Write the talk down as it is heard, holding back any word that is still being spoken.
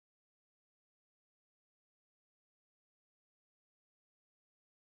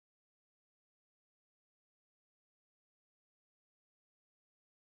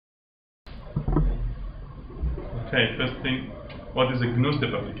Okay, first thing, what is a GNU step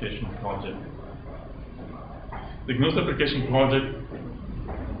application project? The GNU step application project,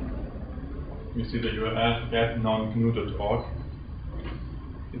 you see the URL get-non-gnu.org.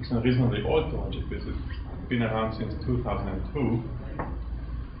 It's a reasonably old project. This has been around since 2002.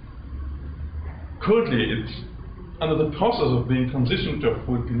 Currently, it's under the process of being transitioned to a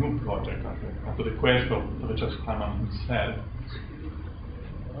full GNU project at the request of Richard Steinman himself.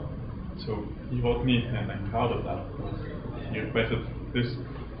 So he wrote me, and I'm proud of that, of course. He requested this.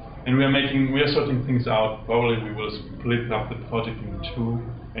 And we are sorting things out. Probably we will split up the project in two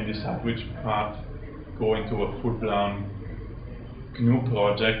and decide which part go into a full-blown GNU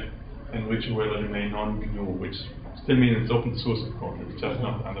project and which will remain non-GNU, which still means it's open source, of course. It's just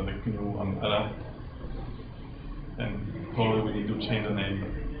not under the GNU umbrella. And probably we need to change the name.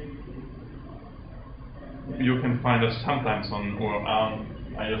 You can find us sometimes on our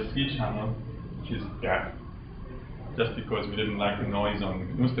IRC channel, which is GAP, just because we didn't like the noise on the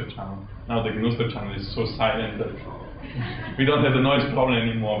GNU step channel. Now the GNU step channel is so silent that we don't have the noise problem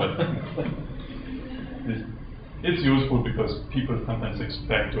anymore, but it's useful because people sometimes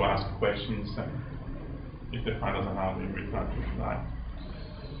expect to ask questions, and if they find us around, we try to reply.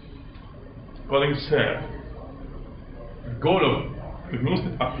 Calling said, the goal of the GNU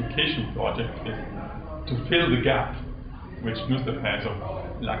step application project is to fill the gap which GNU step has of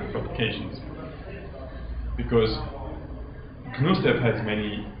lack of applications. Because GNU step has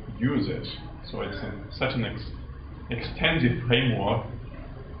many users, so it's such an extensive framework.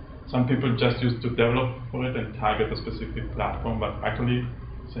 Some people just use to develop for it and target a specific platform, but actually,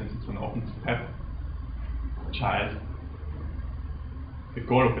 since it's an open step child, the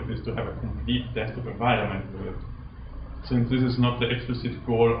goal of it is to have a complete desktop environment with it. Since this is not the explicit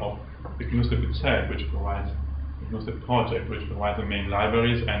goal of the GNU step itself, which provides the GNU step project, which provides the main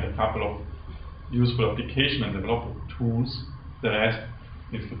libraries and a couple of useful application and developer tools, the rest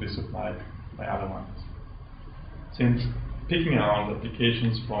needs to be supplied by other ones. Since picking around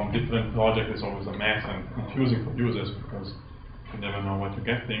applications from different projects is always a mess and confusing for users because you never know where to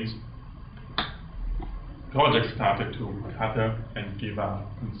get things, projects started to cater and give a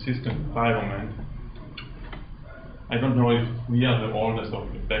consistent environment. I don't know if we are the oldest or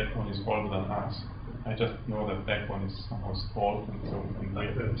the backbone is older than us. I just know that backbone is somehow spoiled and so.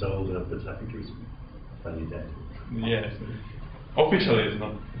 It's older, but I think it was fairly dead. Yes, officially it's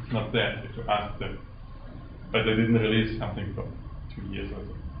not dead. If you ask them, but they didn't release something for 2 years or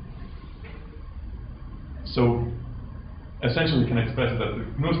so. So essentially, we can express that the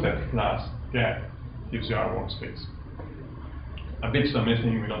GNU step plus get gives you our workspace. A bits are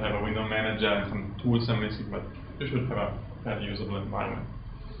missing. We don't have a window manager, and some tools are missing, but you should have a fairly usable environment.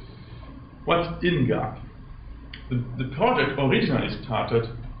 What's in GAP? The project originally started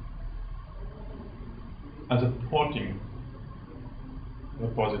as a porting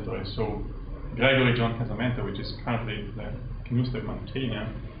repository. So Gregory John Casamento, which is currently the GNU step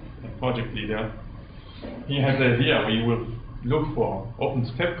maintainer and project leader, he had the idea we will look for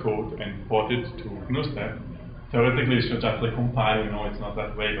open step code and port it to GNU step. Theoretically, it should just recompile, it's not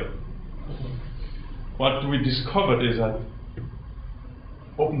that way, but what we discovered is that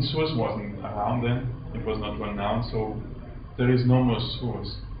open source wasn't around then, it was not well known, so there is no more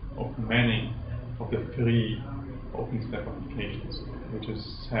source of many of the free open step applications, which is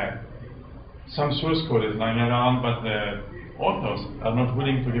sad. Some source code is lying around, but the authors are not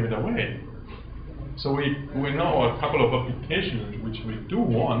willing to give it away. So we know a couple of applications which we do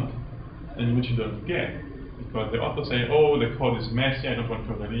want and which you don't get. Because the authors say, oh, the code is messy, I don't want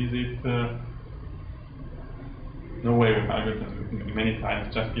to release it. No way, we argued many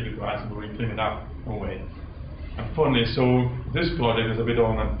times, just give it to us and we will clean it up. No way. Unfortunately, so this project is a bit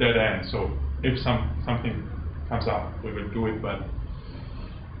on a dead end. So if something comes up, we will do it, but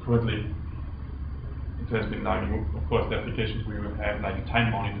currently it has been lagging. Of course, the applications we will have, like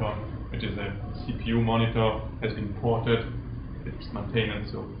Time Monitor, which is a CPU monitor, has been ported, it's maintained,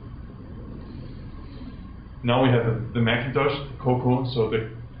 so. Now we have the Macintosh, Cocoa, so there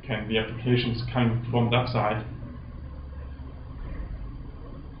can be applications coming from that side.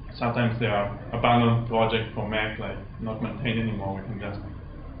 Sometimes there are abandoned projects for Mac, like not maintained anymore. We can just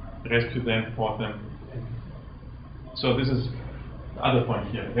rescue them, port them. So this is the other point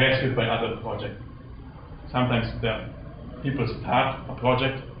here, rescued by other projects. Sometimes people start a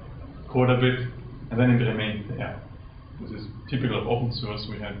project, code a bit, and then it remains there. This is typical of open source.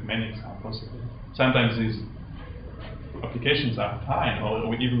 We have many examples. Sometimes these applications are fine, or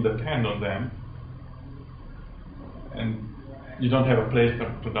we even depend on them, and you don't have a place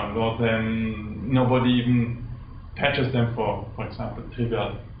to download them. Nobody even patches them for example,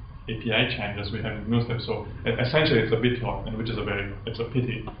 trivial API changes we have in GNU-step. So essentially it's a BitTorrent, and which is it's a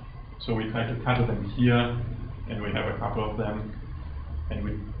pity. So we try to cut them here, and we have a couple of them,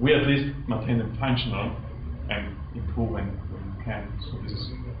 and we at least maintain them functional and improve when we can. So this is,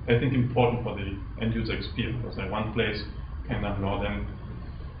 I think, important for the end user experience, because in one place can download them,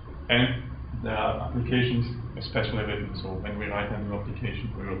 and there are applications especially written. So when we write a new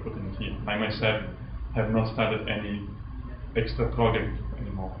application, we will put in here. I myself have not started any extra project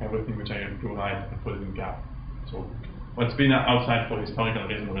anymore. Everything which I have to write, I put it in Gap. So what's been outside for historical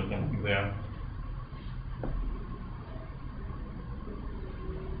reasons will be there.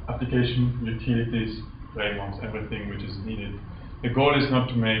 Application, utilities, frameworks, everything which is needed. The goal is not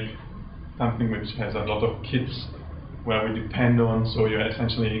to make something which has a lot of kits where we depend on, so you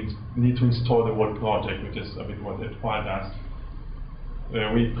essentially need to install the whole project, which is a bit what it does.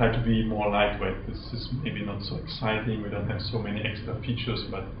 We try to be more lightweight. This is maybe not so exciting, we don't have so many extra features,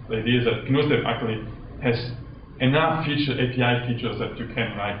 but the idea is that GNU-step actually has enough API features that you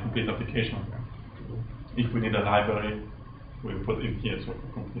can write complete application on them. If we need a library, we'll put it here so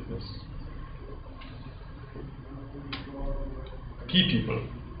for completeness. Key people.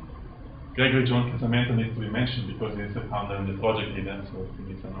 Gregory John Casamento needs to be mentioned because he's the founder and the project leader, so he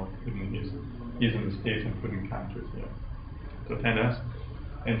needs to know he's in the States and couldn't come to it here to attend us,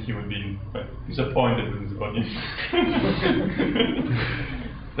 and he would be disappointed with this audience.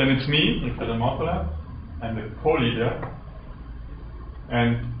 Then it's me, Riccardo Mottola. I'm the co-leader,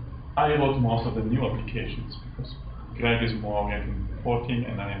 and I wrote most of the new applications because Greg is more oriented in porting,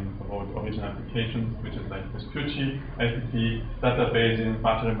 and I wrote original applications, which is like Vespucci, FTP, databasing,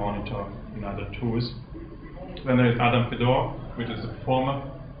 battery monitor, and other tools. Then there is Adam Fedor, which is the former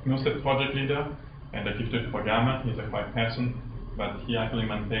GNU-step project leader and a gifted programmer. He's a quiet person, but he actually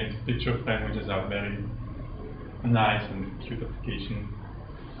maintains Picture Frame, which is a very nice and cute application.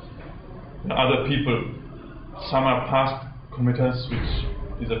 The other people, some are past committers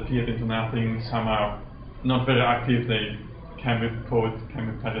which disappeared into nothing, some are not very active, they came with code, came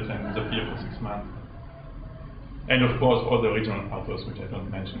with package and disappear for 6 months. And of course all the original authors, which I don't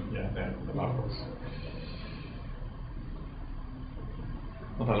mention here, they're the authors.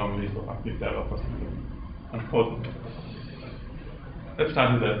 Not a long list of active developers, unfortunately. Let's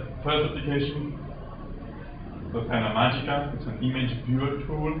start with the first application, the Penna Magica. It's an image viewer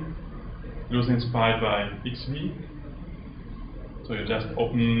tool, loosely inspired by XV. So you just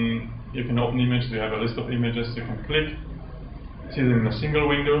you can open image, you have a list of images, you can click, see them in a single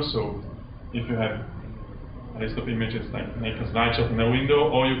window. So if you have a list of images, like make a slideshow in a window,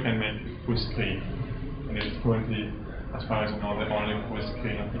 or you can make full screen. And it's currently, as far as I know, the only full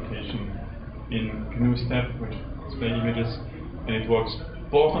screen application in GNU-step, which display images, and it works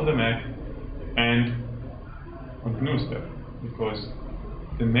both on the Mac and on GNU-step, because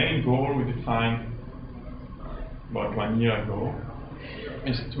the main goal we defined about 1 year ago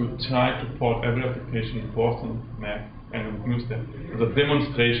is to try to port every application both on Mac and on GNU-step as a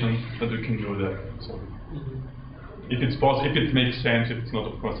demonstration that we can do that. So if it's possible, if it makes sense, if it's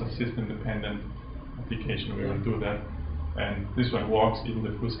not of course a system-dependent application, we will do that. And this one works, even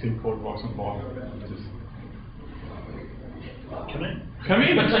the full screen code works on both. Come in. Come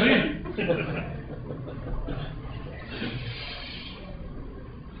in, actually.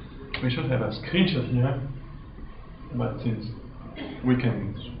 We should have a screenshot here, but since we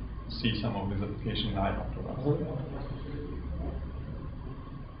can see some of this application live afterwards.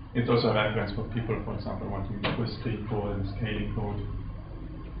 It's also a reference for people, for example, wanting full screen code and scaling code.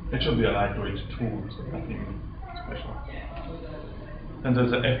 It should be a lightweight tool, so nothing special. Then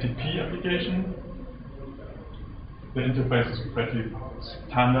there's the FTP application. The interface is pretty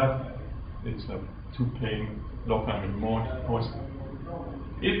standard. It's a 2-pane local and remote host.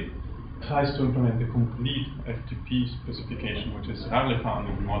 It tries to implement the complete FTP specification, which is rarely found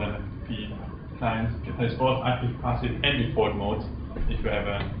in modern FTP clients. It has both active, passive, and default modes. If you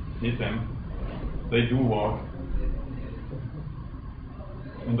ever need them, they do work.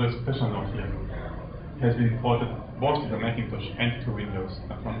 And there's a special note here. It has been ported both to the Macintosh and to Windows.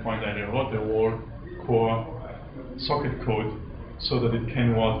 At one point, I rewrote the whole core socket code so that it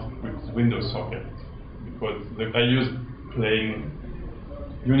can work with Windows socket, because I used plain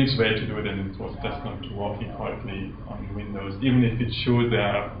Unix way to do it, and it was just not working correctly on Windows. Even if it should,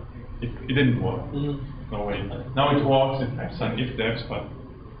 it didn't work. No way. Now it works. It has some if-defs, but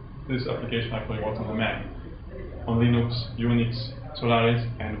this application actually works on the Mac, on Linux, Unix, Solaris,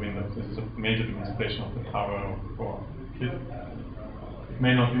 and Windows. This is a major demonstration of the power of core. It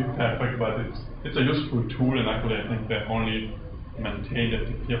may not be perfect, but it's a useful tool, and actually I think the only maintained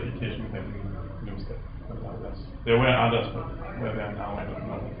FTP application we have in GNU-step. There were others, but where they are now, I don't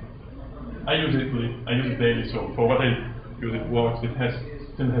know. I use it daily, so for what I use it works. It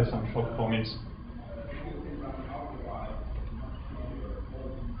still has some shortcomings.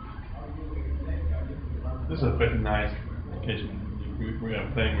 This is a pretty nice application. We are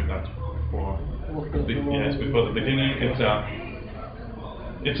playing with that for before the beginning.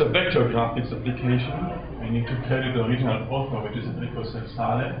 It's a vector graphics application. I need to tell you the original author, which is Enrico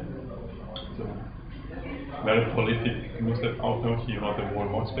Sensale. It's a very prolific Muslim author. He wrote the whole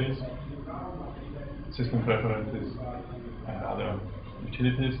workspace, system preferences, and other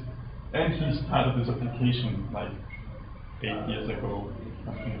utilities. And he started this application like 8 years ago,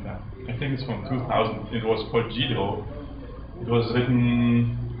 something like that. I think it's from 2000. It was called Jidro. It was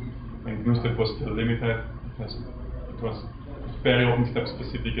written when GNU was still limited. It was very OpenStep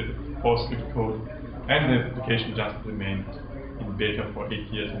specific, PostScript code, and the application just remained in beta for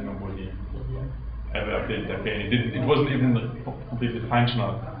 8 years and nobody ever updated it again. It wasn't even completely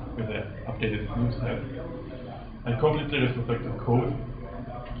functional with the updated GNU. I completely refactored the code,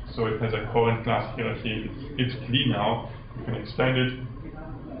 so it has a current class hierarchy. It's clean now. You can extend it.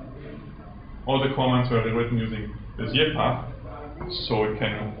 All the commands were rewritten using the ZIA path, so it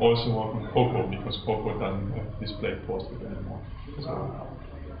can also work on Coco, because Coco doesn't have display PostScript anymore. So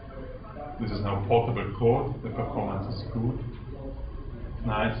this is now portable code. The performance is good. It's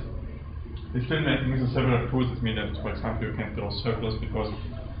nice. They still missing several tools. It means that, for example, you can draw circles, because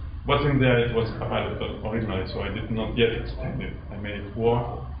what's in there, it was available originally, so I did not yet extend it. I made it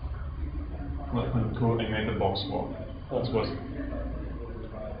work. I made the box work. This was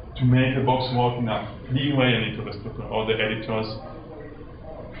to make the box work in a clean way. I need to restructure all the editors.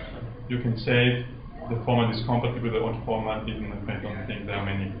 You can save. The format is compatible with the old format, even if I don't think there are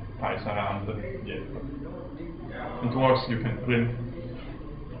many files around yet. It works. You can print.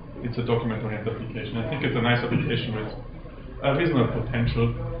 It's a document-oriented application. I think it's a nice application with a reasonable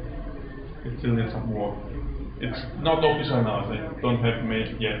potential. It still needs some work. It's not official now. They don't have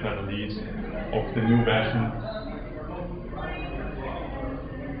made yet a release of the new version.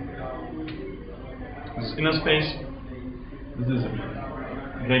 This is inner space. This is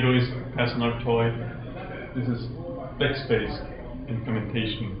Gregory's personal toy. This is backspace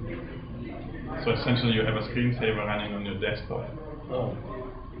implementation. So essentially you have a screensaver running on your desktop. Oh.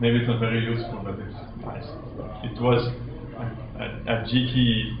 Maybe it's not very useful, but it's nice. It was a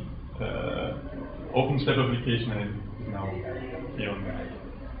G-key OpenStep application, and it is now here on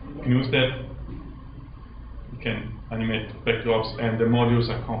GNU-step. You can animate backdrops, and the modules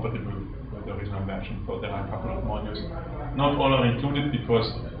are compatible with the original version, so there are a couple of modules. Not all are included,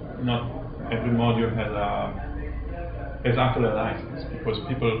 because not every module has actually a license, because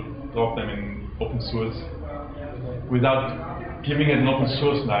people drop them in open source without giving it an open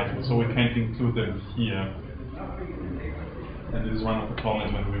source license, so we can't include them here. And this is one of the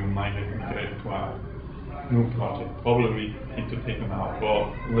problems when we migrate to our new project. Probably we need to take them out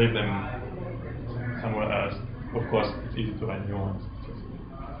or leave them somewhere else. Of course, it's easy to write new ones.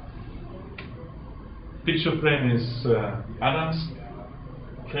 Picture frame is Adam's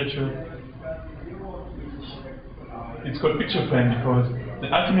creature. It's called picture frame because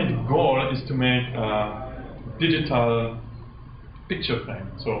the ultimate goal is to make a digital picture frame.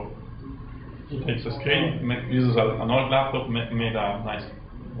 So it takes a screen, uses an old laptop, made a nice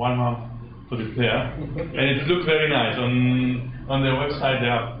one-month to it there, and it looks very nice. On their website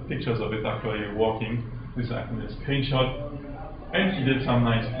there are pictures of it actually working. This is actually a screenshot. And he did some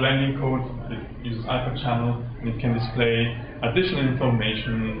nice blending code. It uses alpha channel, and it can display additional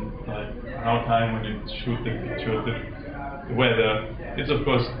information like how time when it shoots the picture, the weather. It's of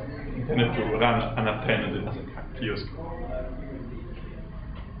course intended to run unattended as a kiosk.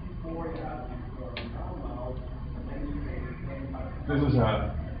 This is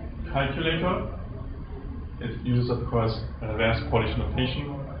a calculator. It uses, of course, reverse Polish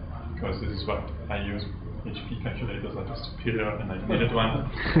notation, because this is what I use. HP calculators are just superior, and I needed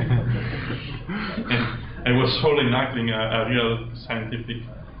one. And I was solely knuckling a real scientific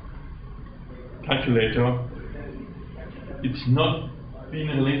calculator. It's not been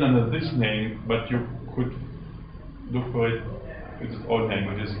released under this name, but you could look for it with its old name,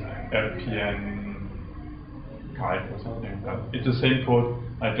 which is RPN Kite or something like that. It's the same code.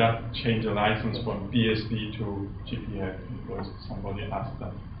 I just changed the license from BSD to GPF because somebody asked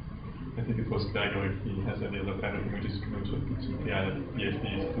that. I think it was Gregory. He has a idea that everything which is commercial to GPI, that BSD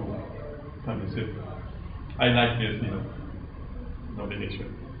is too permissive. I like BSD, no big issue.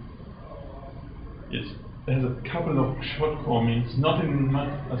 Yes, there's a couple of shortcomings, not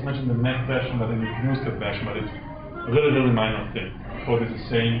as much in the Mac version, but in the GNU-step version, but it's a really, really minor thing. Code is the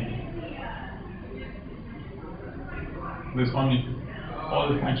same. There's only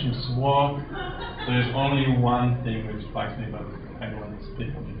all the functions work. There is only one thing which bugs me, but I don't want to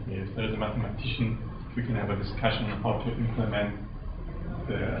speak on it here. If there is a mathematician, we can have a discussion on how to implement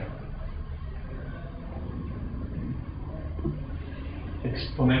the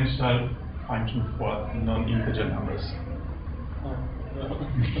exponential function for non-integer numbers.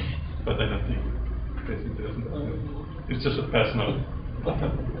 But I don't think that's interesting. It's just a personal.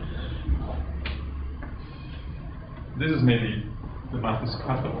 This is maybe the most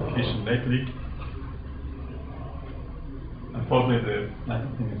discussed application lately. Unfortunately, the nice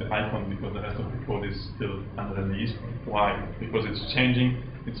thing is the icon, because the rest of the code is still unreleased. Why? Because it's changing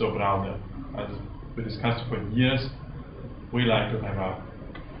its own browser. As we discussed for years, we like to have a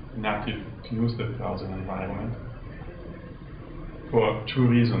native GNU browser environment for two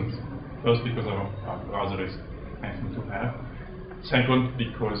reasons. First, because our browser is nice to have. Second,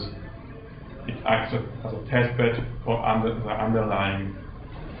 because it acts as a testbed for the underlying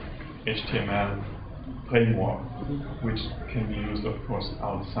HTML framework, which can be used, of course,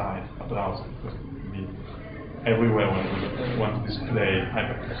 outside a browser, because it can be everywhere when we want to display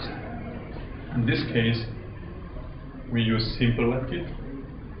hypertext. In this case, we use Simple WebKit,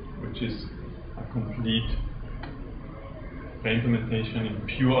 which is a complete implementation in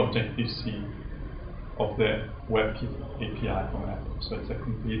pure Objective-C of the WebKit API from Apple. So it's a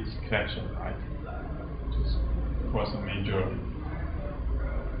complete scratch and write, which is, of course, a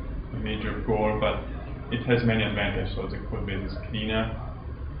major goal, but it has many advantages. So the code base is cleaner.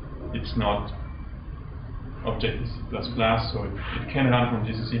 It's not Objective-C++, so it can run from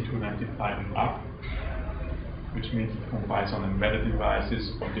GCC 295 and up, which means it compiles on embedded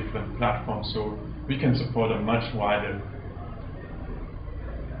devices or different platforms. So we can support a much wider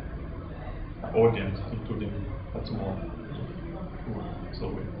audience, including lots more.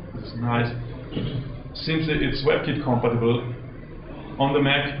 So this is nice. Since it's WebKit compatible, on the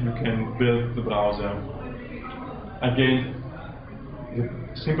Mac you can build the browser. Again, the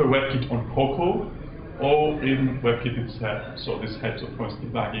simple WebKit on Cocoa or even WebKit itself. So this helps, of course,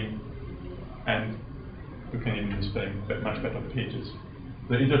 debugging, and you can even display much better pages.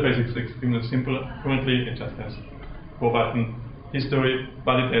 The interface is extremely simple. Currently, it just has 4-button history,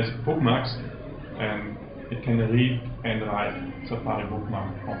 but it has bookmarks, and it can read and write Safari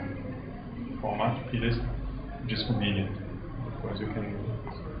bookmark format, plist, which is convenient. Of course, you can.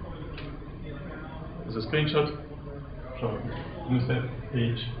 There's a screenshot. Show newsletter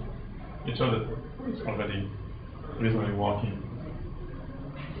page. It shows that it's already reasonably working.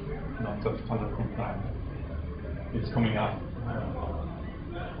 Not that standard compliant. It's coming up.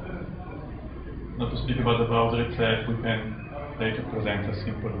 Not to speak about the browser itself, we can later present a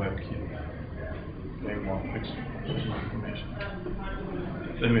simple WebKit framework, which gives you information.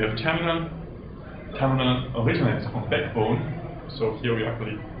 Then we have Terminal. Terminal originates from Backbone, so here we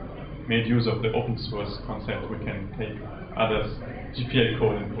actually made use of the open source concept. We can take others' GPL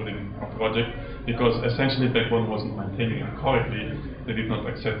code and put it in our project, because essentially Backbone wasn't maintaining it correctly. They did not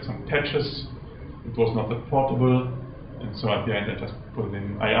accept some patches. It was not portable, and so at the end I just put it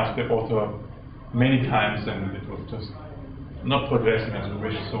in. I asked the author many times, and it was just not progressing as we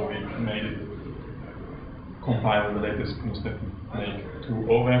wished, so we made it compile the latest GNU Make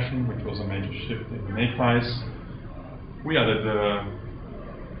 2.0 version, which was a major shift in the makefile. We added the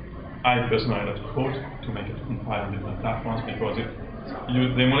I-personalized code to make it compile on different platforms, because the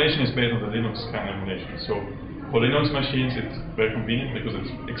emulation is based on the Linux kernel emulation. So for Linux machines, it's very convenient because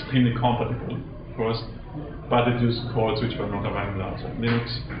it's extremely compatible, of course, but it used codes which were not available outside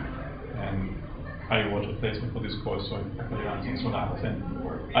Linux, and I wrote a replacement for this code, so it actually runs on Solaris. And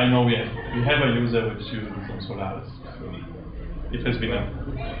I know we have a user which uses it on Solaris, so it has been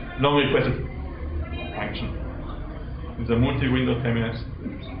a long requested function. It's a multi-window terminus,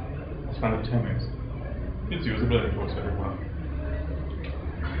 standard terminus. It's usable and it works very well.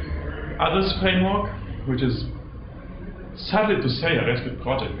 Others framework, which is sadly to say a rescue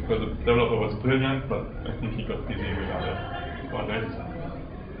project, because the developer was brilliant, but I think he got busy with other projects.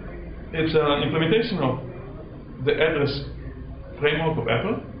 It's an implementation of the address framework of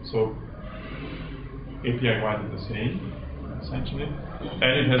Apple, so API-wise it's the same, essentially, and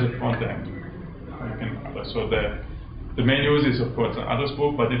it has a front end. So the main use is, of course, an address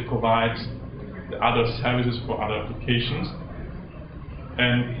book, but it provides the other services for other applications,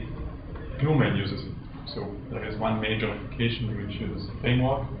 and GNU uses it. So there is one major application which uses the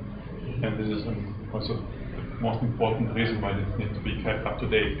framework, and this is also the most important reason why this needs to be kept up to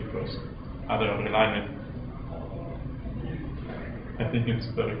date, because other rely on it. I think it's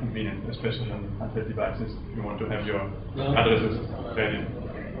very convenient, especially on handheld devices. You want to have your addresses ready.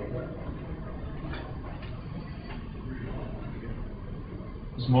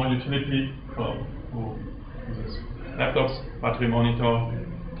 small utility who uses laptops, battery monitor,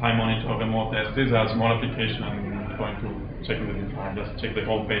 time monitor, remote test. These are small applications. I'm going to check the define. Just check the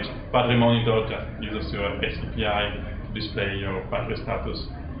home page. Battery monitor just uses your API to display your battery status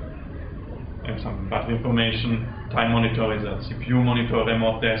and some battery information. Time monitor is a CPU monitor.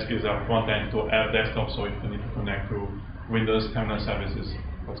 Remote desk is a front end to Air desktop, so if you need to connect to Windows terminal services,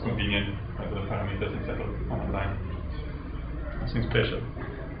 that's convenient. The parameters and settle online. Nothing special.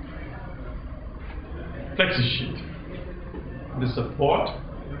 FlexiSheet. This support.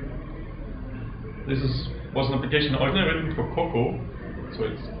 This was an application originally written for Cocoa, so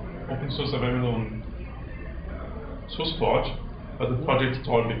it's open source available on SourceForge, but the project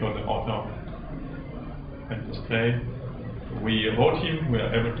stalled because the author went astray. We wrote him, we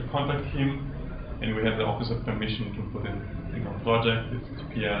were able to contact him, and we had the officer permission to put it in our project. It's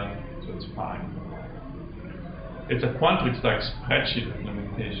GPL, so it's fine. It's a Quantrix-like spreadsheet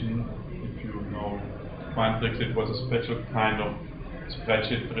implementation. If you know Quantrix, it was a special kind of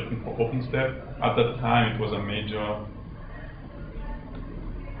spreadsheet written for OpenStep. At that time, it was a major.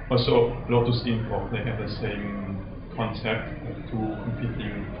 Also, Lotus Info, they had the same concept of two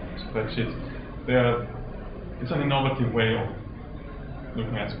competing spreadsheets. It's an innovative way of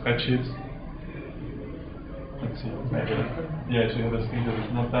looking at spreadsheets. Let's see. Yeah, actually, the screen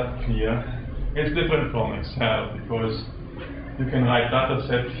is not that clear. It's different from Excel because you can write data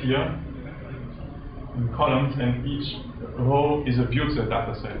sets here in columns, and each row is a view to the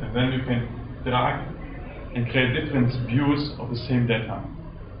data set, and then you can drag and create different views of the same data.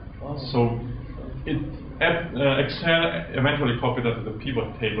 So Excel eventually copied that as a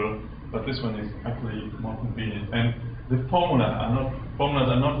pivot table, but this one is actually more convenient. And the formulas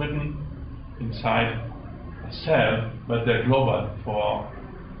are not written inside a cell, but they're global for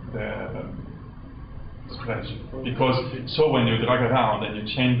the spreadsheet. Because so when you drag around and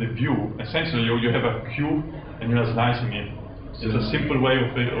you change the view, essentially you have a cube and you are slicing it. It's a simple way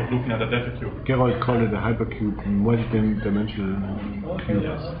of looking at a data cube. Gerold called it a hypercube, a multi-dimensional cube.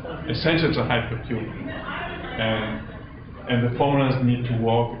 Yes. Essentially it's a hypercube. And the formulas need to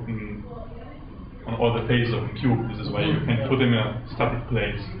work on all the faces of the cube. This is why you can put them in a static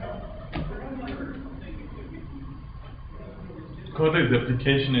place. Currently the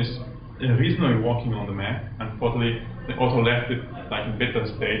application is reasonably working on the Mac. Unfortunately, they also left it like in beta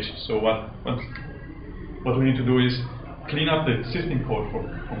stage. So what we need to do is clean up the existing code for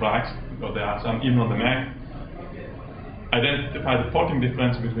bugs, because there are some even on the Mac. Identify the porting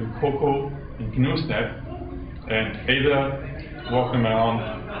difference between Cocoa and GNU-step, and either work them around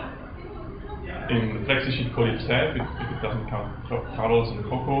in the FlexiSheet code itself if it doesn't count travels in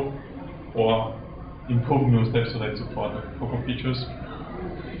Cocoa, or improve GNU-step so that it supports the Cocoa features.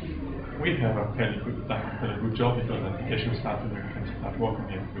 We have a fairly good job because the application started and we can start working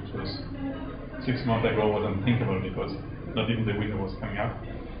it, which was 6 months ago was unthinkable because not even the window was coming up.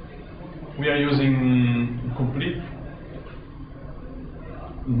 We are using complete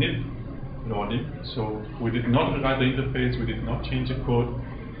nib loading, so we did not rewrite the interface, we did not change the code,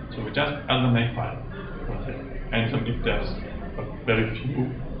 so we just add the makefile and some if-tests, but very few.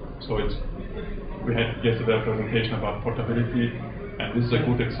 So we had yesterday a presentation about portability, and this is a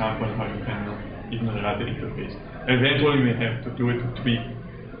good example of how you can even rewrite the interface. Eventually we have to do it to tweak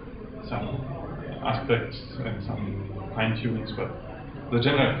some aspects and some fine-tunings, but the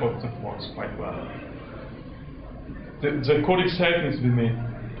general concept works quite well. The code itself needs to be made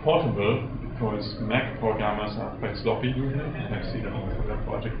portable because Mac programmers are quite sloppy usually. I have seen it on the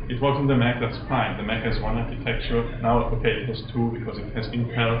project. It works on the Mac, that's fine. The Mac has one architecture. Now, okay, it has two because it has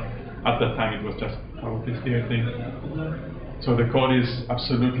Intel. At that time it was just probably still a thing. So the code is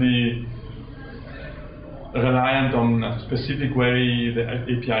absolutely reliant on a specific way the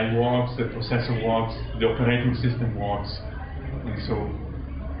API works, the processor works, the operating system works, and so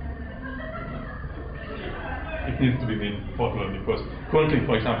it needs to be made portable because currently,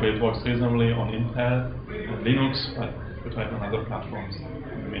 for example, it works reasonably on Intel and Linux, but we tried on other platforms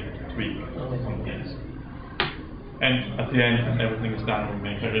and we make a tweak on these. And at the end, when everything is done, we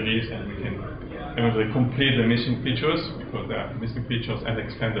make a release and we can eventually complete the missing features because there are missing features and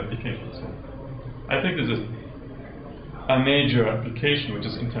extend the application. So I think this is a major application which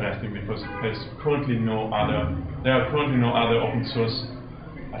is interesting because there are currently no other open source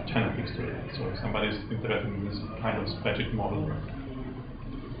alternatives to it. So if somebody is interested in this kind of spreadsheet model.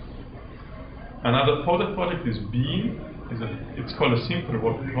 Another project is Beam. It's called a simple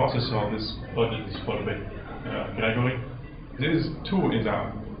word processor. This project is followed by Gregory. This too is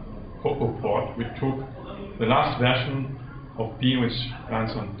a Cocoa port. We took the last version of Beam, which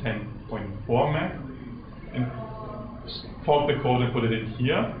runs on 10.4 Mac, and fork the code and put it in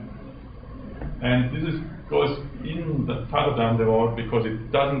here. And this goes in further down the road because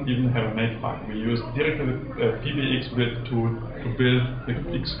it doesn't even have a makefile. We use directly the PBX build tool to build the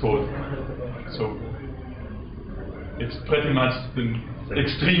Xcode. So it's pretty much the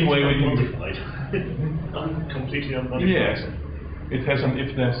extreme way we can do it. Completely unmodified. Yes. It has some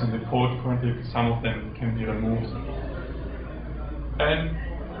if-thens in the code currently. Some of them can be removed. And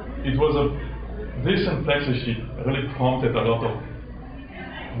it was this and FlexiSheet really prompted a lot of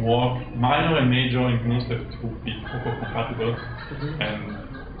work, minor and major, in GNU to be Coco compatible, and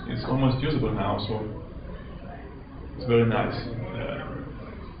it's almost usable now, so it's very nice.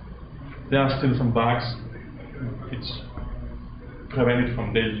 There are still some bugs which prevent it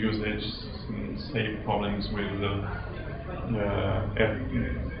from daily usage, some save problems with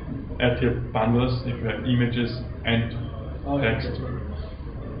RTF bundles if you have images and text,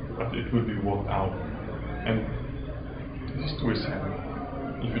 but it will be worked out. And this tool is handy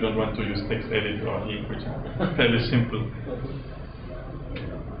if you don't want to use text edit or ink, which are fairly simple.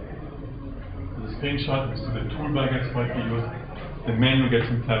 The screenshot, this is the toolbar gets widely used. The menu gets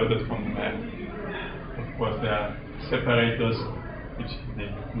inherited from the Mac. Of course, there are separators which make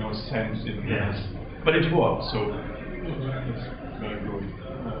no sense in this, but it works, so it's very good.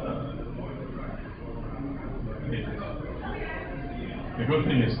 The good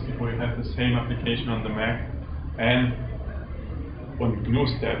thing is if we have the same application on the Mac and on GNU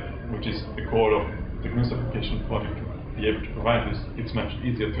Step, which is the goal of the GNU application project to be able to provide this, it's much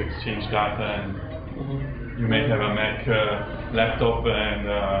easier to exchange data, and you may have a Mac laptop and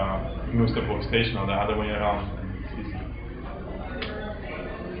GNU Step workstation, or the other way around. It's easy.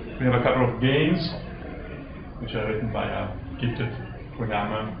 We have a couple of games which are written by a gifted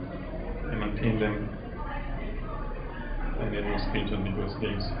programmer. I maintain them, and they don't screenshot because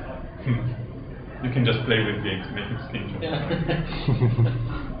games. You can just play with games, make it screenshot.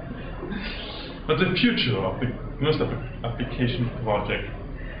 But the future of the GNU application project,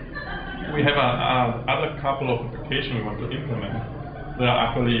 we have other couple of applications we want to implement. They are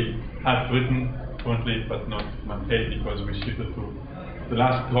actually half written currently, but not maintained because we shifted to the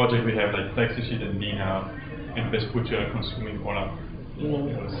last project we have, like FlexiSheet and Dina and Vespucci are consuming all our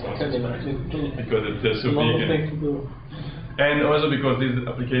resources because they're so big. And also because these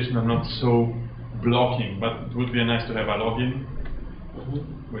applications are not so blocking, but it would be nice to have a login,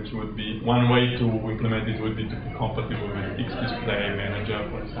 which would be one way to implement it would be to be compatible with XDisplay Manager,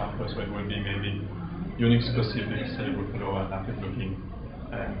 for example, so it would be maybe Unix specific, say with lower native login.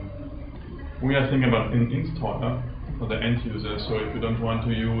 We are thinking about an installer for the end user, so if you don't want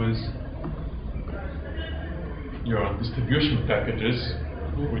to use your distribution packages,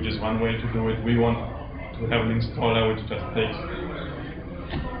 which is one way to do it, we want to have an installer which just takes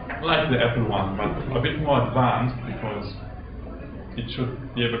like the Apple one, but a bit more advanced because it should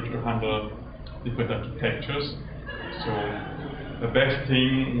be able to handle different architectures. So the best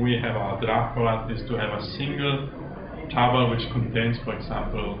thing we have our draft for that is to have a single table which contains, for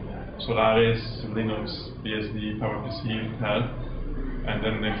example, Solaris, Linux, BSD, PowerPC, Intel, and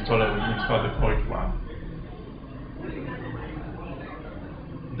then the installer will install the correct one.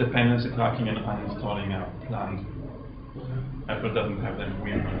 Dependency tracking and uninstalling are planned. Apple doesn't have them,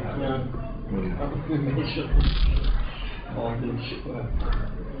 we don't have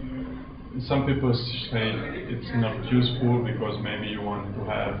Some people say it's not useful because maybe you want to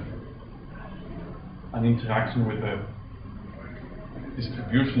have an interaction with a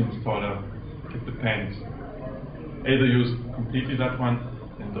distribution installer. It depends. Either use completely that one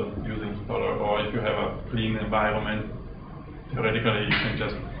and don't use the installer, or if you have a clean environment, theoretically you can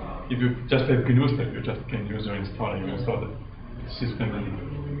just, if you just have GNU Step, you just can use your installer. You install the system and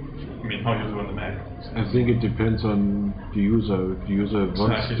how you do on the Mac. I think it depends on the user. If the user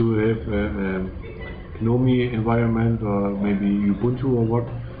wants to have a GNOME environment or maybe Ubuntu or what.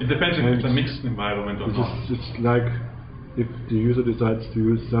 It depends if it's a mixed environment or not. It's like if the user decides to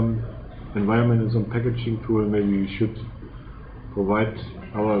use some environment and some packaging tool, maybe we should provide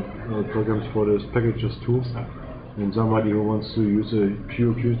our programs for those packages too. And somebody who wants to use a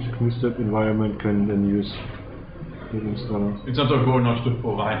pure GNU Step environment can then use the installer. It's not our goal not to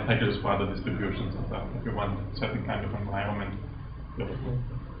provide packages for other distributions and stuff. If you want a certain kind of environment.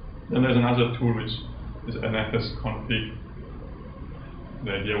 Then there's another tool which is NFS config.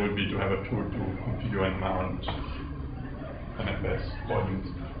 The idea would be to have a tool to configure and mount NFS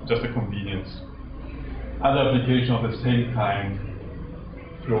volumes. Just a convenience. Other applications of the same kind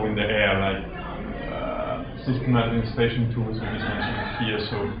flow in the air, like system administration tools we just mentioned here,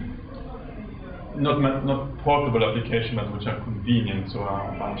 so not portable applications, but which are convenient, so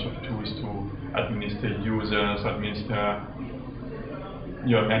a bunch of tools to administer users, administer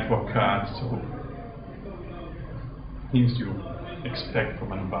your network cards, so things you expect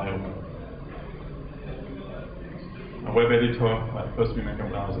from an environment. A web editor, well, first we make a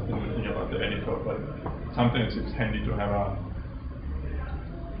browser, then we think about the editor, but sometimes it's handy to have a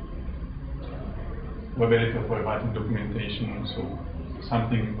web editor for writing documentation, so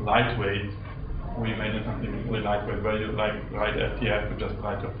something lightweight. We imagine something really lightweight where you like write FTF, you just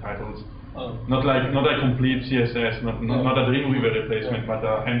write your titles. Not a complete CSS, not a Dreamweaver replacement, but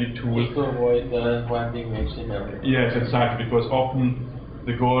a handy tool. Just to avoid writing HTML. Yes, exactly, because often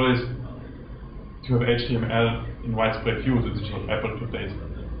the goal is to have HTML in widespread use, which is what Apple today's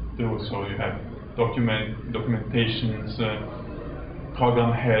do. So you have documentations,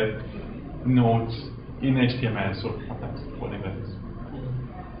 program help, notes in HTML. So sometimes coding that is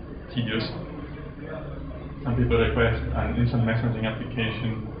tedious. Some people request an instant messaging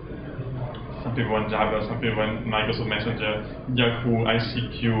application. Some people want Java, some people want Microsoft Messenger, Yahoo,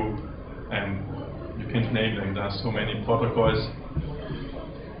 ICQ, and you can't name them. There are so many protocols.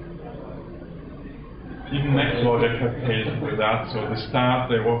 Even Mac projects have failed with that. So they start,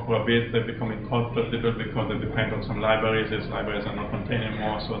 they work for a bit, they become incompatible because they depend on some libraries. These libraries are not contained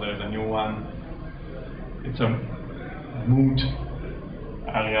anymore, so there is a new one. It's a moot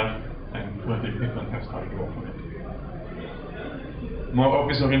area, and currently people have started to work on it. More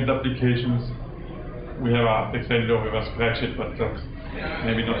office-oriented applications. We have a text editor, we have a spreadsheet, but that's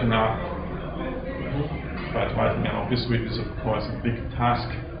maybe not enough. But writing an Office suite is, of course, a big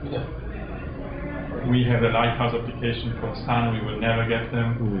task. Yeah. We have a Lighthouse application for Sun. We will never get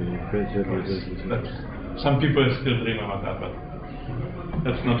them. Some people still dream about that, but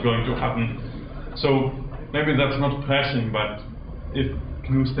that's not going to happen. So maybe that's not pressing, but if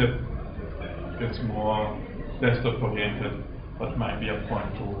GNU-step gets more desktop-oriented, that might be a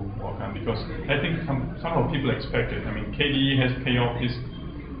point to work on, because I think somehow people expect it. I mean, KDE has K-Office.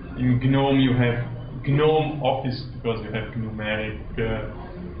 In GNOME you have GNOME Office because you have numeric.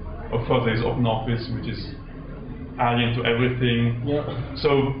 Of course, there is OpenOffice, which is alien to everything. Yeah.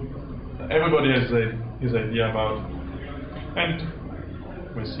 So everybody has his idea about, and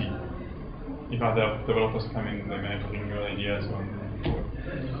we'll see. If other developers come in, they may bring new ideas on.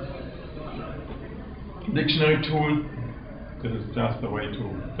 Dictionary tool. This is just a way to.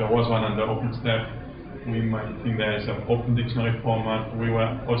 There was one under OpenStep. We might think there is an open dictionary format. We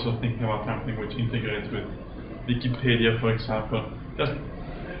were also thinking about something which integrates with Wikipedia, for example. Just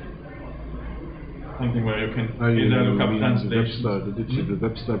something where you can either look up translations. The digital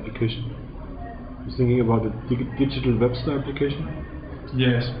Webster application. You're thinking about the digital Webster application?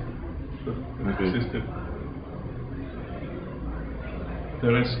 Yes. Okay. Existed.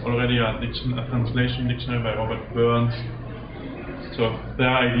 There is already a translation dictionary by Robert Burns. So there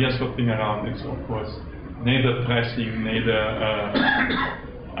are ideas floating around. It's of course neither pressing, neither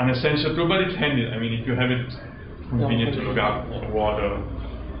an essential tool, but it's handy. I mean, if you have it convenient to look up water.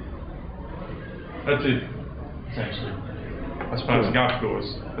 That's it, essentially. As far as GAP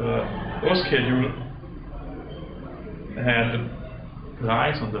goes, the schedule had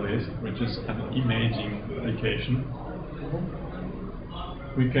Price on the list, which is an imaging application.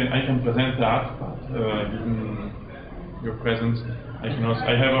 I can present that, but given your presence,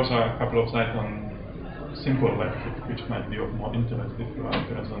 I have also a couple of slides on simple WebKit, which might be of more interest if you are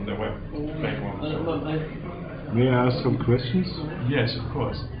interested on the web framework. May I ask some questions? Yes, of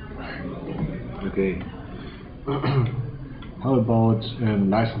course. Okay. How about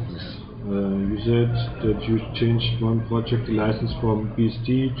licenses? You said that you changed one project license from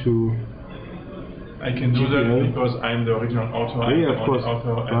BSD to I can do that because I'm the original author. Yeah, of course.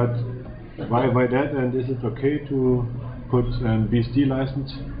 But why that? And is it okay to put an BSD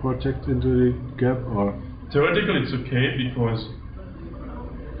license project into the GAP, or? Theoretically, it's okay because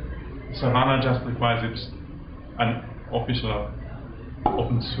Savannah just requires it an official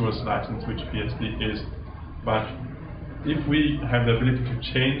open source license, which BSD is. But if we have the ability to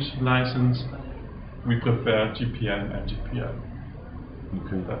change license, we prefer GPL and GPL.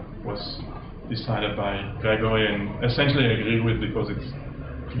 Okay. That was decided by Gregory and essentially I agree with, because it's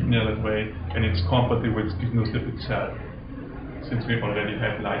cleaner that way and it's compatible with GNU-step itself. Since we already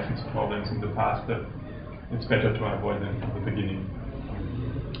had license problems in the past, it's better to avoid them from the beginning.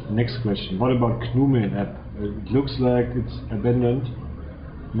 Next question. What about GNU-main app? It looks like it's abandoned.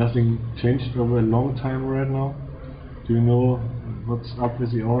 Nothing changed over a long time right now. Do you know what's up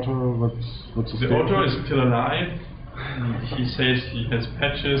with the author? What's the author is still alive. He says he has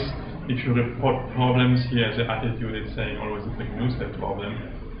patches. If you report problems, he has the attitude it's saying always it's a GNU-step problem,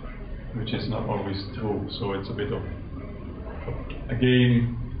 which is not always true. So it's a bit of a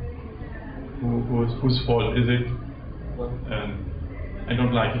game. Whose fault is it? And I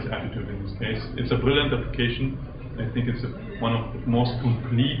don't like his attitude in this case. It's a brilliant application. I think it's one of the most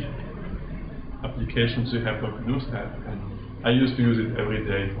complete applications you have for GNU-stat, and I used to use it every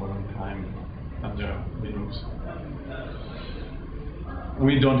day for a long time under Linux.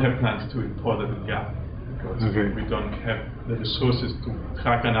 We don't have plans to import it in GAP because we don't have the resources to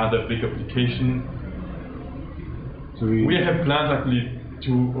track another big application. So we have plans actually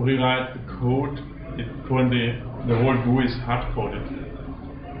to rewrite the code. Currently, the whole GUI is hard-coded.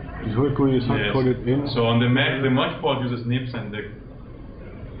 The whole GUI is hard-coded in? So on the Mac, the Mac port uses NIPS and the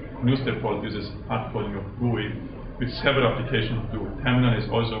GNU-stat port uses hard-coding of GUI, with several applications do. Terminal is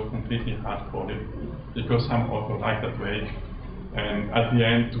also completely hard-coded because some also like that way. And at the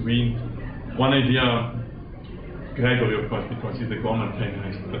end, one idea, Gregory of course, because he's the government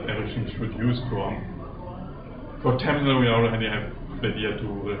plainist, that everything should use Chrome. For terminal, we already have the idea to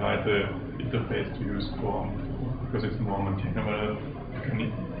rewrite the interface to use Chrome because it's more maintainable. You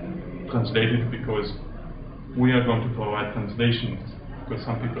can translate it because we are going to provide translations because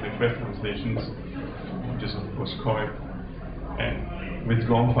some people request translations, which is of course correct. And with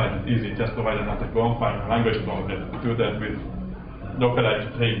GOM file, it's easy. Just provide another GOM file, language program. Do that with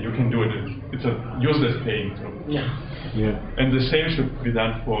localized paint. You can do it. It's a useless paint. So. Yeah. And the same should be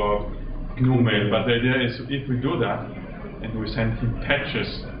done for GNU Mail. But the idea is, if we do that and we send him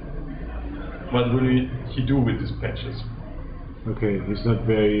patches, what will he do with these patches? Okay, he's not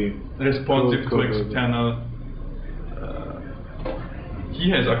very responsive to external. He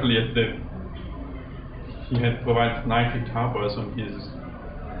has actually he had provided 90 tarbers on his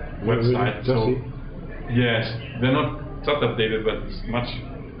website. So yes, they're not just updated, but it's much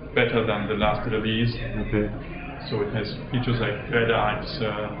better than the last release. Okay. So it has features like red eyes.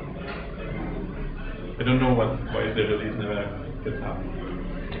 I don't know why the release never gets up.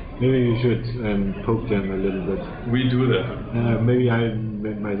 Maybe you should poke them a little bit. We do that. Maybe I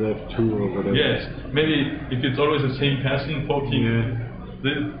made myself too or whatever. Yes, maybe if it's always the same person poking,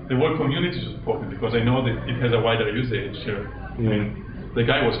 the whole community should poke it because I know that it has a wider usage. I mean, the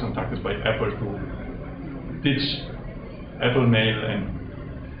guy was contacted by Apple to teach Apple Mail and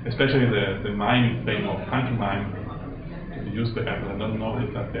especially the MIME framework, pantomime, to be used by Apple. I don't know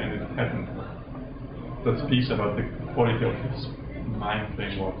if at the end it happened. That speaks about the quality of his MIME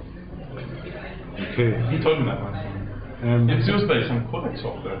framework. Okay. He told me that one. It's used by some codec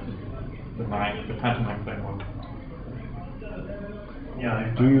software, the MIME, the pantomime framework.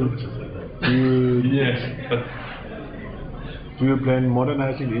 Yeah, yes, but do you plan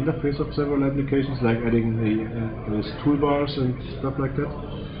modernizing the interface of several applications, like adding those toolbars and stuff like that?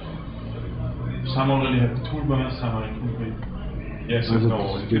 Some already have toolbars, some are incomplete. Yes and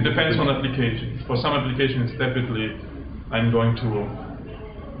no. It depends on applications. For some applications, definitely, I'm going to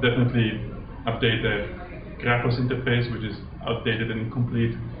definitely update the Graphos interface, which is outdated and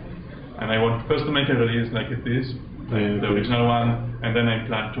incomplete. And I want first to make a release like it is, like the original one, and then I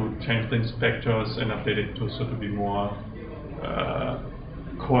plan to change the inspectors and update it to sort of be more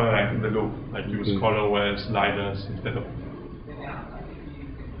coherent in the loop, like use colorways, sliders instead of.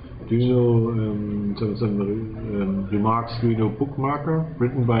 Do you know some remarks? Do you know Bookmarker,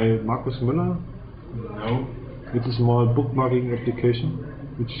 written by Markus Müller? No. It's a small bookmarking application,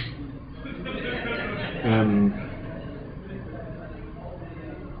 which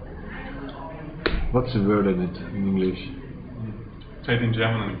what's the word in it in English? Say it in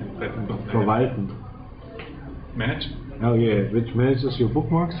German. Verwalten. Manage? Oh yeah, which manages your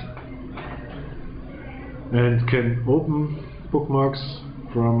bookmarks and can open bookmarks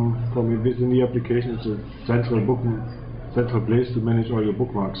from within the application. It's a central place to manage all your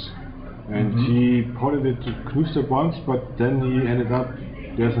bookmarks. And he ported it to GNU-stat once, but then he ended up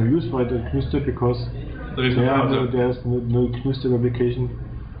there's no use for it in GNU-stat because there's no GNU-stat application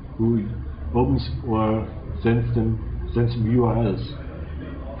who opens or sends them URLs.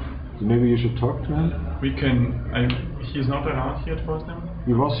 So maybe you should talk to him. We can. He's not around here at Fosdem?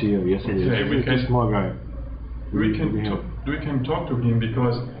 He was here yesterday. Okay, He's a small guy. We can talk to him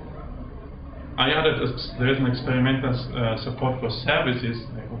because I added there is an experimental support for services.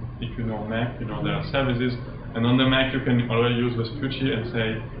 If you know Mac, you know there are services, and on the Mac you can already use Vespucci and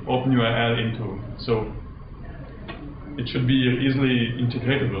say open URL into. So it should be easily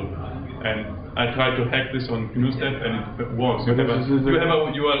integratable. And I tried to hack this on GNU-stat and it works. You have a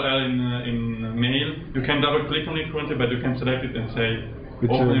URL in Mail. You can double click on it currently, but you can select it and say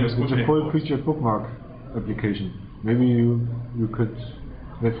open Vespucci. It's a full-featured bookmark application. Maybe you could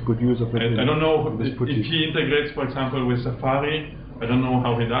have good use of it. I don't know if he integrates, for example, with Safari. I don't know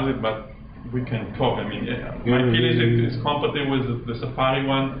how he does it, but we can talk. I mean, my feeling is it's compatible with the Safari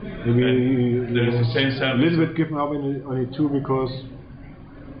one. Maybe there is the same service. A little bit given up on it too because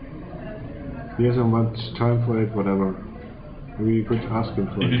he hasn't much time for it, whatever. We could ask him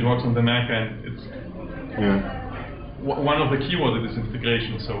for If it. it works on the Mac, and it's Yeah. one of the keywords is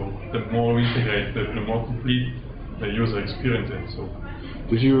integration. So the more we integrate, the more complete the user experience is. So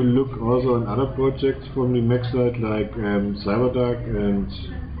Did you look also on other projects from the Mac side, like CyberDuck and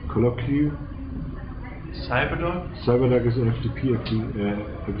Colloquy? CyberDuck? CyberDuck is an FTP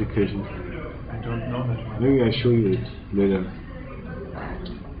application. I don't know that one. Maybe I show you it later.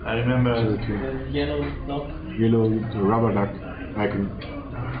 I remember. Show it to you. The yellow dot. Yellow rubber duck icon.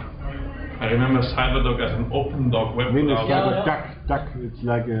 I remember CyberDuck as an open doc web I mean, it's browser. like a duck. It's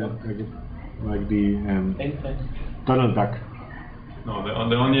like the Anything. Donald Duck. No,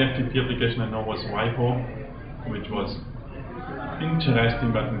 the only FTP application I know was WIPO, which was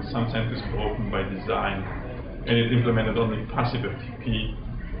interesting, but in some sense is broken by design, and it implemented only passive FTP.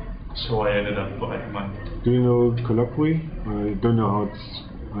 So I ended up buying one. Do you know Colloquy? I don't know how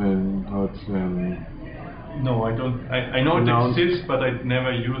it's No, I don't. I know Announced. it exists, but I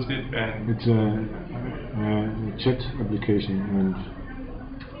never used it, and it's a chat application, and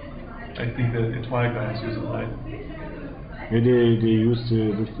I think that the Twilight guys use it, right? yeah, they use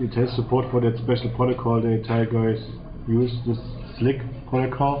it has support for that special protocol. The Thai guys use this Slick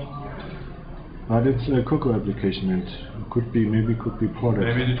protocol, but it's a Cocoa application, and maybe could be ported.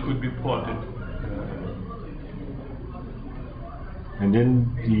 Maybe it could be ported. And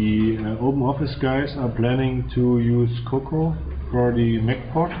then the Open Office guys are planning to use Cocoa for the Mac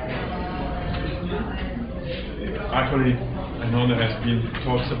port. Actually, I know there has been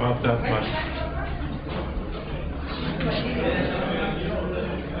talks about that, but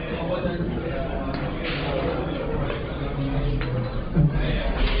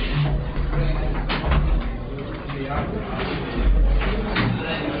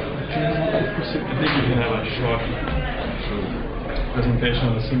I think we can have a short presentation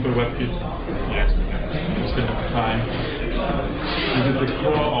on the simple WebKit. Yes, we still have time. This is the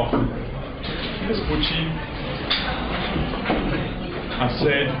core of the Spucci. As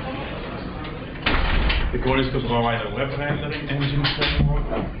said, the goal is to provide a web rendering engine framework.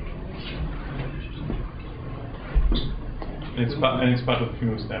 And it's part of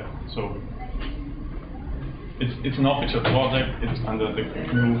Fosdem. So it's an official project. It's under the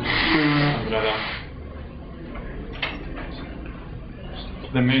GNU umbrella.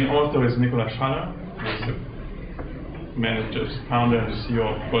 The main author is Nicolas Schaller, who is the manager, founder, and CEO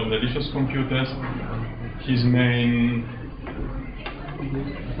of Golden Delicious Computers. His main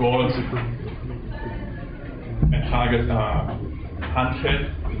goals and targets are handheld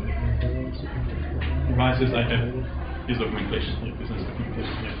devices. I have his documentation here, business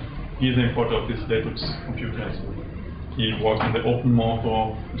documentation here. He is the importer of these Linux computers. He works on the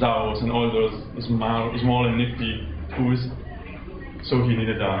OpenMotor, JAWS, and all those small and nifty tools. So he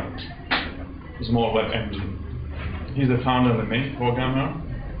needed a small web engine. He's the founder and the main programmer.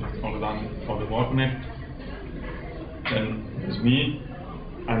 He's all done all the work on it. Then there's me.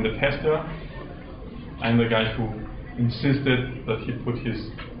 I'm the tester. I'm the guy who insisted that he put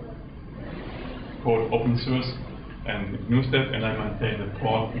his code open source and used it, and I maintain the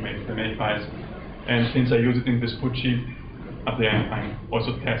port, make the make files. And since I use it in this Spucci, at the end I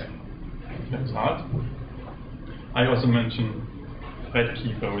also test the result. I also mentioned Fred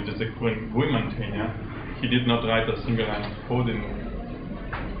Kiefer, which is a GUI maintainer. He did not write a single line of code in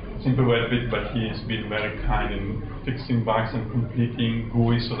simple WebKit, but he has been very kind in fixing bugs and completing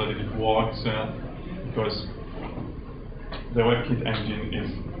GUI so that it works, because the WebKit engine is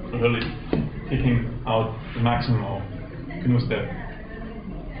really taking out the maximum of Fosdem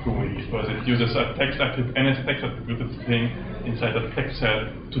GUI, because it uses a text attributed string inside a text cell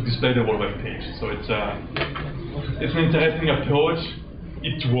to display the whole web page. So it's an interesting approach.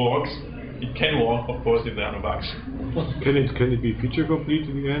 It works. It can work, of course, if there are no bugs. Can it be feature complete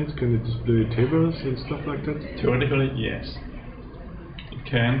in the end? Can it display tables and stuff like that? Theoretically, yes. It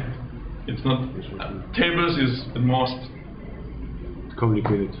can. It's not. Tables is the most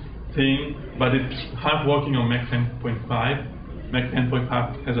Complicated. thing, but it's half working on Mac 10.5. Mac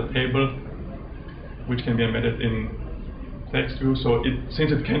 10.5 has a table which can be embedded in text view. So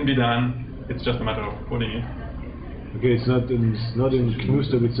since it can be done, it's just a matter of coding it. Okay, it's not in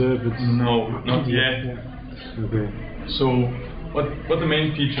Fosdem itself. It's No, not yet. Okay. So what the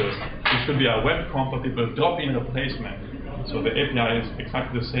main features? It should be a web-compatible drop-in replacement. So the API is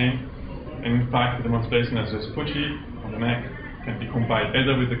exactly the same, and in fact the demonstration as a Spucci on the Mac can be compiled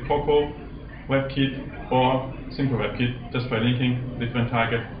either with the Cocoa WebKit or simple WebKit, just by linking different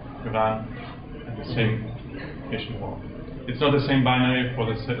target run and the same application work. It's not the same binary for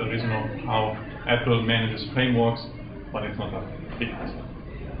the reason of how Apple manages frameworks, but it's not a big hassle.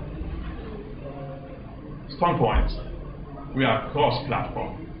 strong points. We are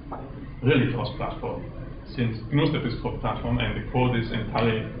cross-platform, really cross-platform. Since GNU-step is cross-platform and the code is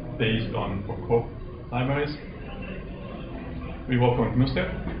entirely based on Coco libraries, we work on GNU-step.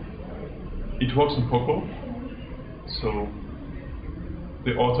 It works on Coco, so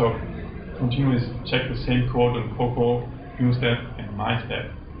the author continues check the same code on Coco, GNU-step, and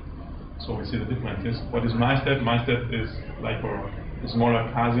MyStep. So we see the differences. What is MyStep? MyStep is like a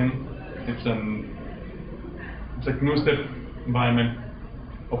smaller cousin. It's a GNU-step environment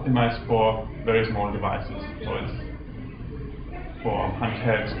optimized for very small devices. So it's for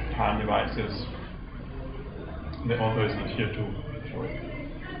handhelds, palm devices. The author is not here to show it.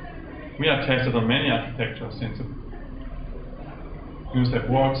 We have tested on many architectures since GNU-step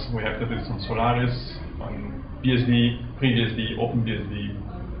works. We have tested this on Solaris, on BSD, FreeBSD, OpenBSD,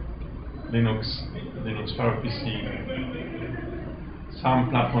 Linux PowerPC. Some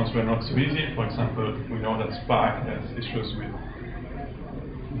platforms were not so easy. For example, we know that Spark has issues with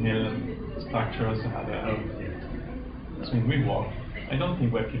nil structures and other. So when we work, I don't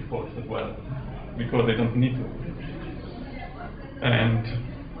think WebKit works as well because they don't need to. And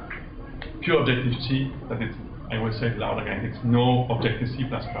pure Objective-C, that is, I will say it loud again, it's no Objective-C++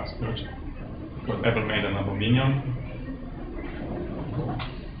 merge because Apple made another minion.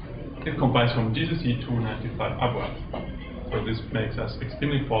 It compiles from GCC 295 upwards. So this makes us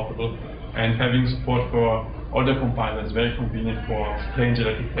extremely portable, and having support for other compilers is very convenient for strange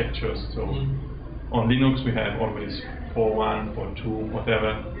architectures. So on Linux we have always 4.1, 4.2,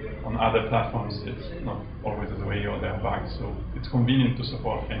 whatever. On other platforms it's not always the way, or there are bugs. So it's convenient to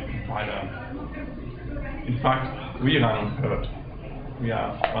support any compiler. In fact, we run on Perl. We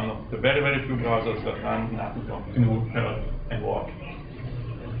are one of the very, very few browsers that run native on GNU, Perl, and work.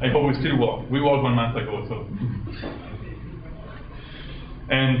 I hope we still work. We worked 1 month ago, so.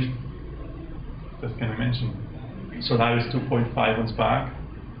 And just can I mention, Solaris 2.5 on Spark,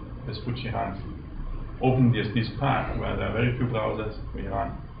 the Fuji runs. OpenBSD Spark, where there are very few browsers, we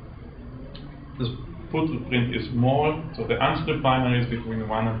run. The footprint is small, so the unscript binary is between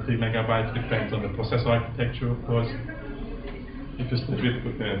 1 and 3 megabytes, depends on the processor architecture, of course. If you split it,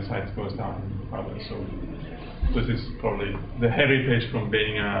 the size goes down further. So this is probably the heritage from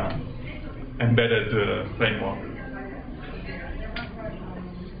being an embedded framework.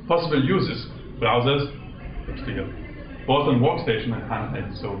 Possible uses: browsers, still, both on workstation and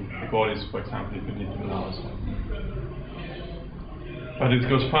handheld. So the goal is, for example, if you need to browse. But it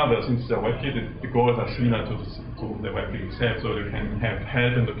goes further. Since it's a WebKit, the goals are similar to the WebKit itself. So you can have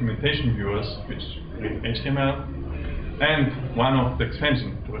help and documentation viewers, which read HTML. And one of the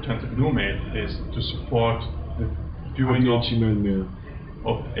extensions, to return to GNU mail, is to support the viewing of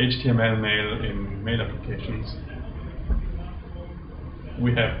HTML mail in mail applications.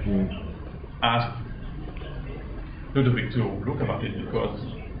 We have asked Ludovic to look about it because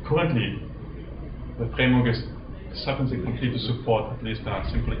currently the framework is sufficiently complete to support at least a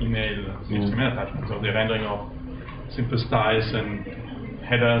simple email HTML attachment. So the rendering of simple styles and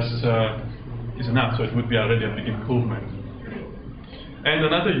headers is enough. So it would be already a big improvement. And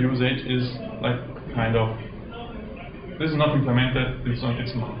another usage is like kind of, this is not implemented, it's on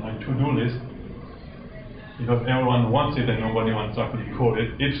my to-do list, because everyone wants it and nobody wants to actually code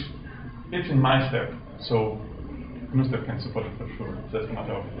it. It's in MyStep, so GNU-step can support it for sure. It's just a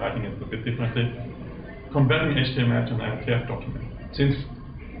matter of writing it a bit differently. Converting HTML to an RTF document. Since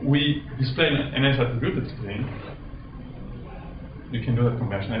we display an NS attributed string, you can do that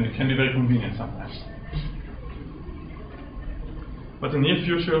conversion, and it can be very convenient sometimes. But in the near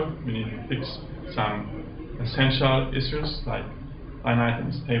future, we need to fix some essential issues like line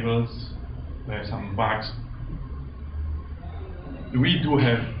items, tables. There are some bugs. We do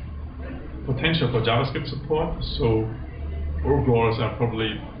have potential for JavaScript support, so our goals are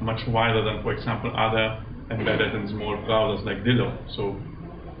probably much wider than, for example, other embedded and small browsers like Dillo. So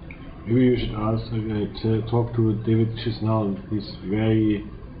maybe you should ask talk to David Chisnall. He's very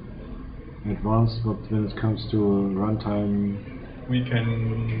advanced, but when it comes to runtime, we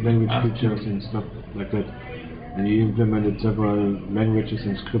can language features and stuff like that. And he implemented several languages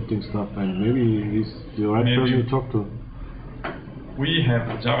and scripting stuff, and maybe he's the right person to talk to. We have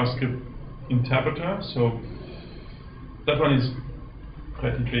a JavaScript interpreter, so that one is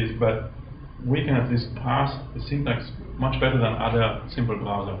pretty basic, but we can at least parse the syntax much better than other simple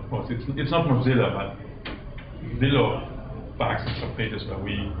browsers. Of course, it's not Mozilla, but Dillo parses some pages where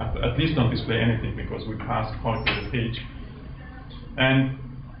we at least don't display anything because we parse point to the page. And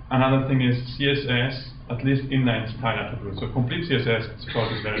another thing is CSS, at least inline style attributes. So complete CSS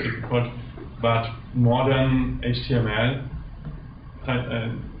support is very difficult, but modern HTML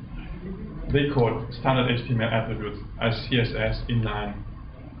they code standard HTML attributes as CSS inline,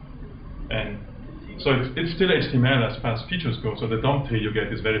 and so it's still HTML as far as features go. So the DOM tree you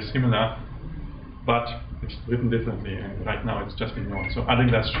get is very similar, but it's written differently, and right now it's just ignored. So I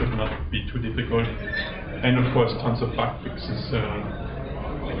think that should not be too difficult, and of course tons of bug fixes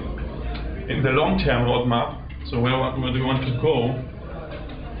in the long-term roadmap. So where we want to go,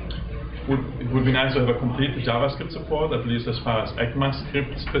 it would be nice to have a complete JavaScript support, at least as far as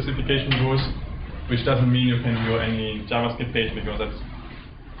ECMAScript specification goes, which doesn't mean you can do any JavaScript page, because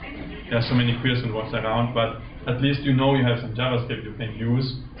there are so many queries and works around, but at least you know you have some JavaScript you can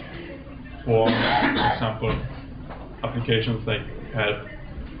use for example, applications like help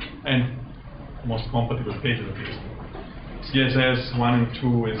and most compatible pages at least. CSS 1 and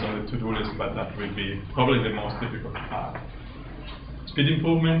 2 is on the to-do list, but that will be probably the most difficult part. Speed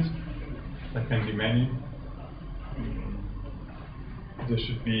improvements, there can be many. There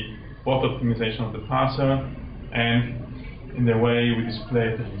should be both optimization of the parser and in the way we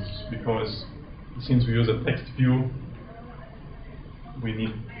display things, because since we use a text view, we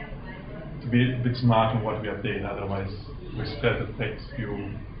need to be a bit smart on what we update, otherwise we spread the text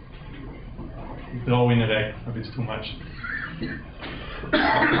view, draw in a rect a bit too much.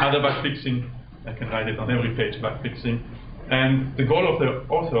 Other bug fixing, I can write it on every page, bug fixing. And the goal of the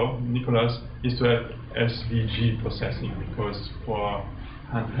author, Nicholas, is to have SVG processing, because for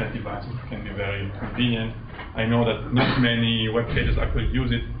handheld devices it can be very convenient. I know that not many web pages actually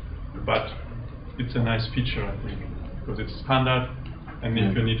use it, but it's a nice feature, I think, because it's standard, and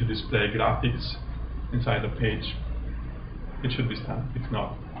if you need to display graphics inside a page, it should be standard. If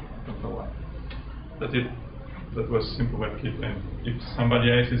not, don't know why. That's it. That was simple WebKit, and if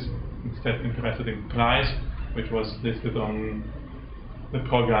somebody else is instead interested in price, which was listed on the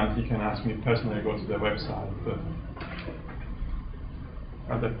program, he can ask me personally, go to the website. But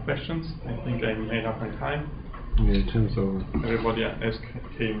other questions? I think I made up my time. Yeah, it seems so. Everybody else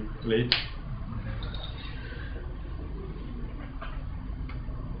came late.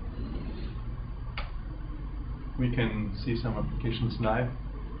 We can see some applications live.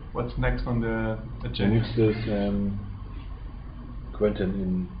 What's next on the agenda? Next is Quentin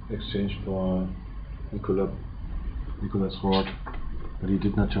in exchange for Nicholas Roth, but he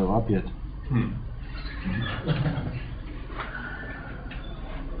did not show up yet.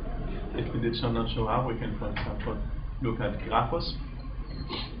 If he did not show up, we can, for example, look at Graphos.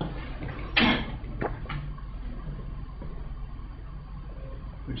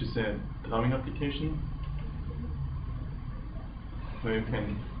 Which is a drawing application where you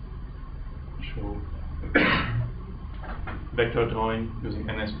can show vector drawing using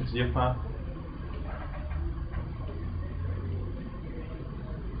NS-Bezier-Path.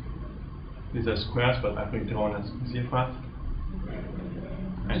 These are squares, but actually drawn as Bezier-Path.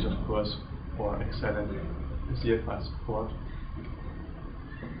 And of course, for excellent Bezier-Path support.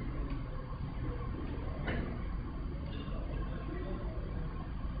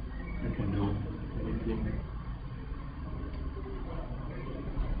 You can do anything.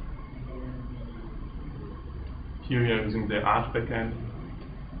 Here we are using the art backend,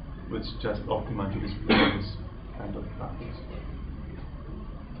 which just optimized to display this kind of graphics.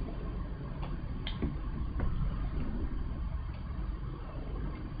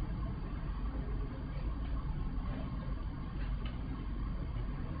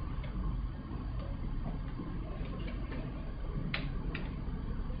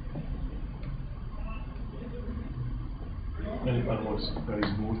 And it almost very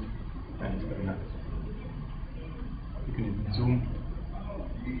smooth and it's very nice. You can even zoom.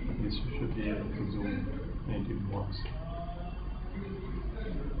 At least you should be able to zoom, and it even works.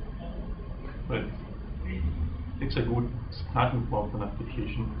 But it's a good starting point for an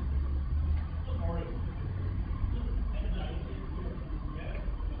application.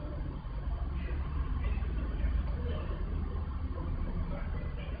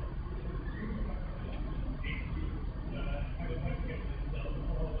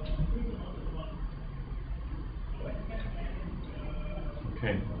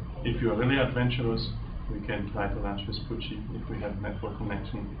 Okay, if you are really adventurous, we can try to launch Vespucci if we have network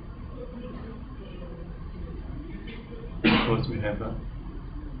connection. Of course, we have a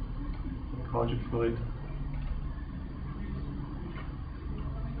project for it.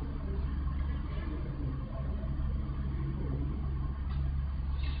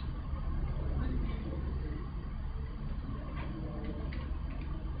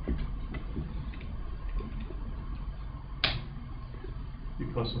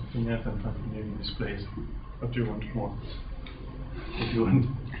 Because of the net and continuing displays. What do you want more? What do you want?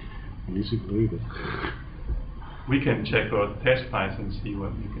 You should read it. We can check our test files and see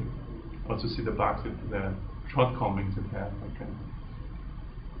what we can also see the bugs, the shortcomings it has. Okay.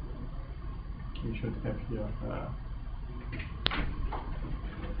 We should have here.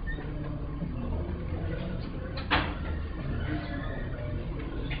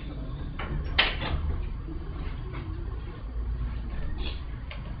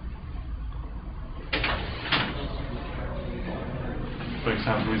 For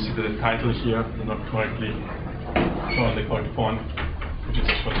example, we see that the title here is not correctly shown the correct font, which is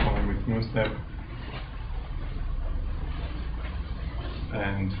a shortcoming with new step.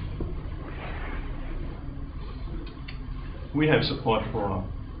 And we have support for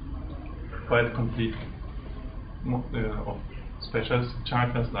quite complete of special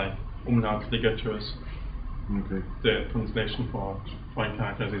characters like umlauts, ligatures. Okay. The translation for foreign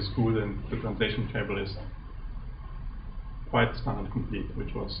characters is good, and the translation table is quite standard complete,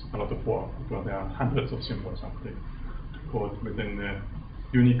 which was a lot of work because there are hundreds of symbols actually to code within the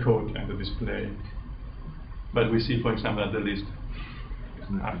Unicode and the display. But we see, for example, that the list is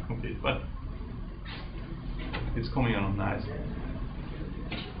not complete, but it's coming along nice.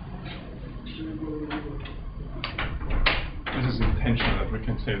 This is intentional that we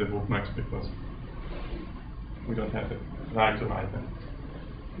can save the bookmarks because we don't have the right to write them.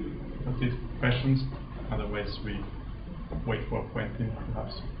 But these questions, otherwise we wait for Quentin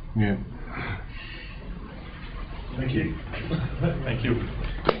perhaps. Yeah. Thank you. Thank you.